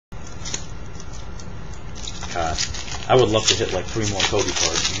God, I would love to hit like 3 more Kobe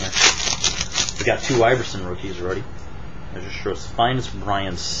cards in here. We got 2 Iverson rookies already. Measure Show's Finest,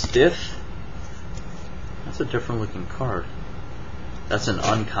 Brian Stiff. That's a different looking card. That's an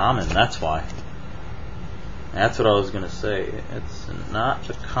uncommon, that's why. That's what I was going to say. It's not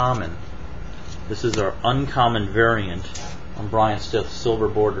a common. This is our uncommon variant on Brian Stiff, silver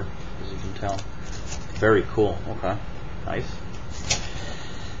border, as you can tell. Very cool. Okay, nice.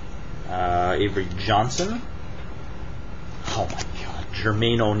 Avery Johnson. Oh my God,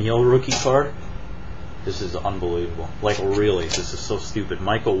 Jermaine O'Neal rookie card. This is unbelievable. Like really, this is so stupid.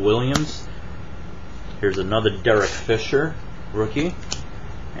 Michael Williams. Here's another Derek Fisher rookie,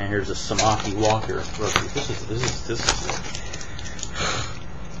 and here's a Samaki Walker rookie. This is.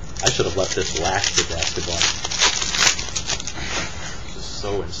 I should have left this last to basketball. This is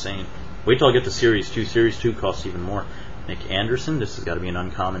so insane. Wait till I get to Series 2. Series 2 costs even more. Nick Anderson. This has got to be an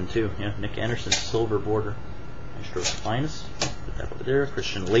uncommon too. Yeah, Nick Anderson, silver border. Astros Finest. Put that over there.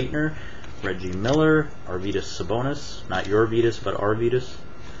 Christian Laettner, Reggie Miller, Arvydas Sabonis. Not your Arvydas, but Arvydas.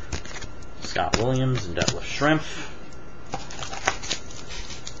 Scott Williams and Detlef Schrempf.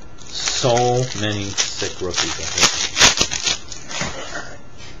 So many sick rookies out here.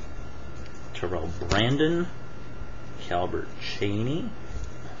 Terrell Brandon, Calbert Chaney,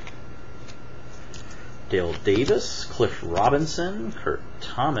 Dale Davis, Cliff Robinson, Kurt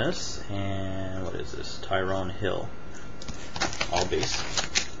Thomas, and what is this? Tyrone Hill. All base.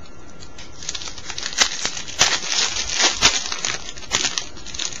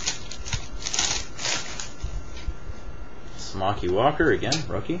 Samaki Walker, again,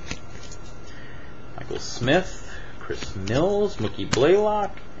 rookie. Michael Smith, Chris Mills, Mookie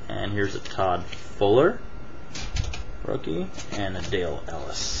Blaylock, and here's a Todd Fuller, rookie, and a Dale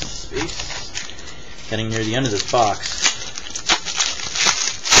Ellis. Space. Getting near the end of this box.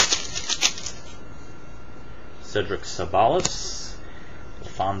 Cedric Sabalas,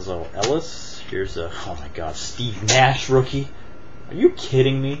 Alfonso Ellis. Here's a, oh my God, Steve Nash rookie. Are you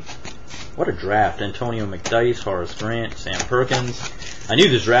kidding me? What a draft. Antonio McDyess, Horace Grant, Sam Perkins. I knew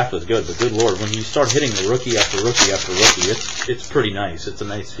this draft was good, but good Lord, when you start hitting the rookie after rookie after rookie, it's pretty nice. It's a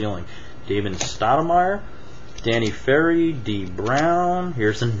nice feeling. David Stoudemire, Danny Ferry, D. Brown.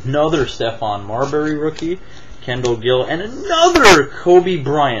 Here's another Stephon Marbury rookie. Kendall Gill, and another Kobe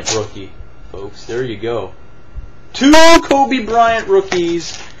Bryant rookie. Folks, there you go. 2 Kobe Bryant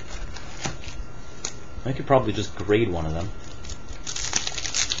rookies. I could probably just grade one of them.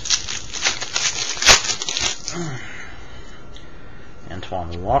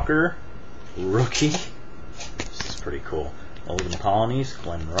 Antoine Walker, rookie. This is pretty cool. Olden Colonies,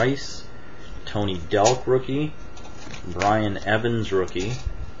 Glenn Rice, Tony Delk, rookie, Brian Evans, rookie,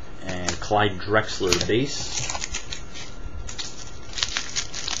 and Clyde Drexler, base.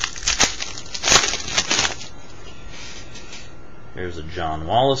 Here's a John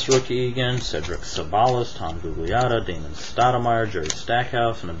Wallace rookie again, Cedric Sabalas, Tom Gugliotta, Damon Stoudemire, Jerry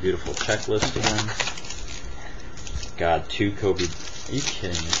Stackhouse, and a beautiful checklist again. God, 2 Kobe. Are you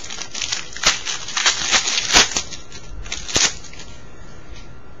kidding me?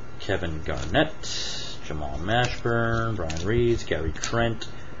 Kevin Garnett, Jamal Mashburn, Brian Reeves, Gary Trent,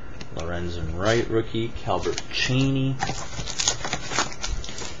 Lorenzen Wright, rookie, Calbert Chaney.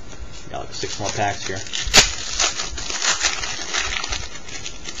 Got like 6 more packs here.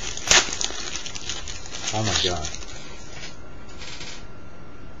 Oh my God.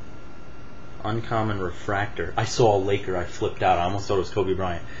 Uncommon refractor. I saw a Laker. I flipped out. I almost thought it was Kobe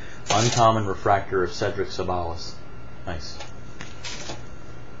Bryant. Uncommon refractor of Cedric Sabalas. Nice.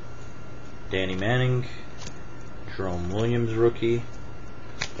 Danny Manning. Jerome Williams, rookie.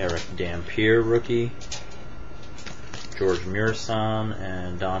 Eric Dampier, rookie. George Murison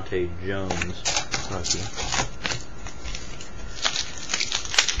and Dante Jones, rookie.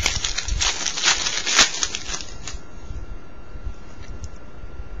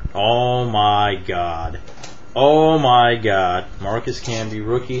 Oh my God. Oh my God. Marcus Camby,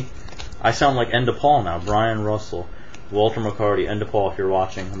 rookie. I sound like Enda Paul now. Brian Russell. Walter McCarty. Enda Paul, if you're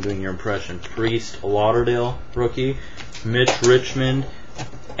watching. I'm doing your impression. Priest Lauderdale, rookie. Mitch Richmond.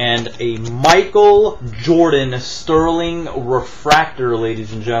 And a Michael Jordan Sterling refractor,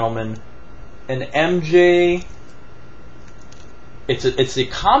 ladies and gentlemen. An MJ... It's a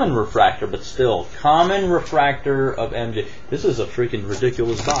common refractor, but still. Common refractor of MJ. This is a freaking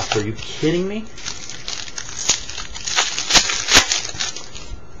ridiculous box. Are you kidding me?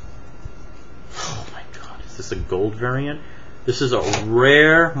 Oh my God. Is this a gold variant? This is a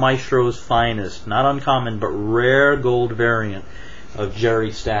rare Maestro's Finest. Not uncommon, but rare gold variant of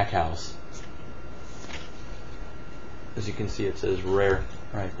Jerry Stackhouse. As you can see, it says rare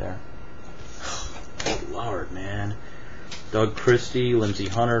right there. Good Lord, man. Doug Christie, Lindsey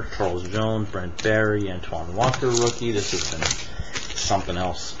Hunter, Charles Jones, Brent Barry, Antoine Walker rookie. This has been something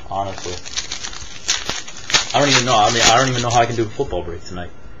else, honestly. I don't even know. I don't even know how I can do a football break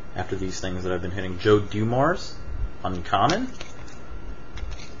tonight after these things that I've been hitting. Joe Dumars, uncommon.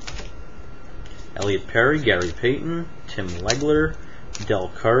 Elliot Perry, Gary Payton, Tim Legler, Del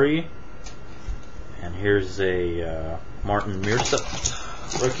Curry, and here's a Martin Mirza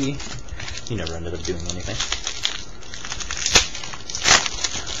rookie. He never ended up doing anything.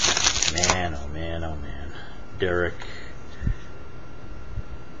 Man, oh man, oh man. Derek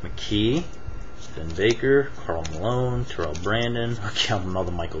McKee, Ben Baker, Carl Malone, Terrell Brandon,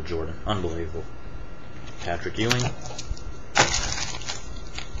 another Michael Jordan. Unbelievable. Patrick Ewing.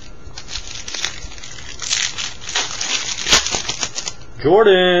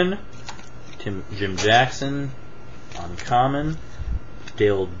 Jordan. Jim Jackson. Uncommon.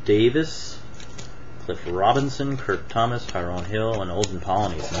 Dale Davis. Cliff Robinson, Kurt Thomas, Tyrone Hill, and Olden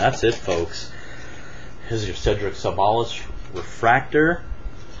Polynice. And that's it, folks. Here's your Cedric Sabalas refractor.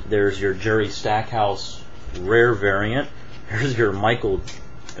 There's your Jerry Stackhouse rare variant. Here's your Michael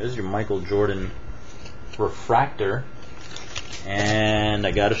Jordan refractor. And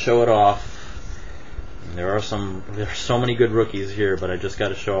I gotta show it off. There's so many good rookies here, but I just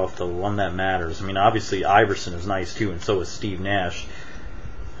gotta show off the one that matters. I mean, obviously Iverson is nice too, and so is Steve Nash.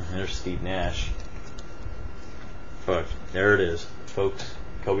 And there's Steve Nash. But there it is, folks.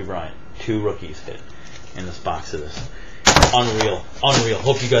 Kobe Bryant. 2 rookies hit in this box of this. Unreal. Unreal.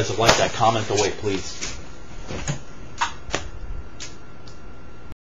 Hope you guys have liked that. Comment away, please.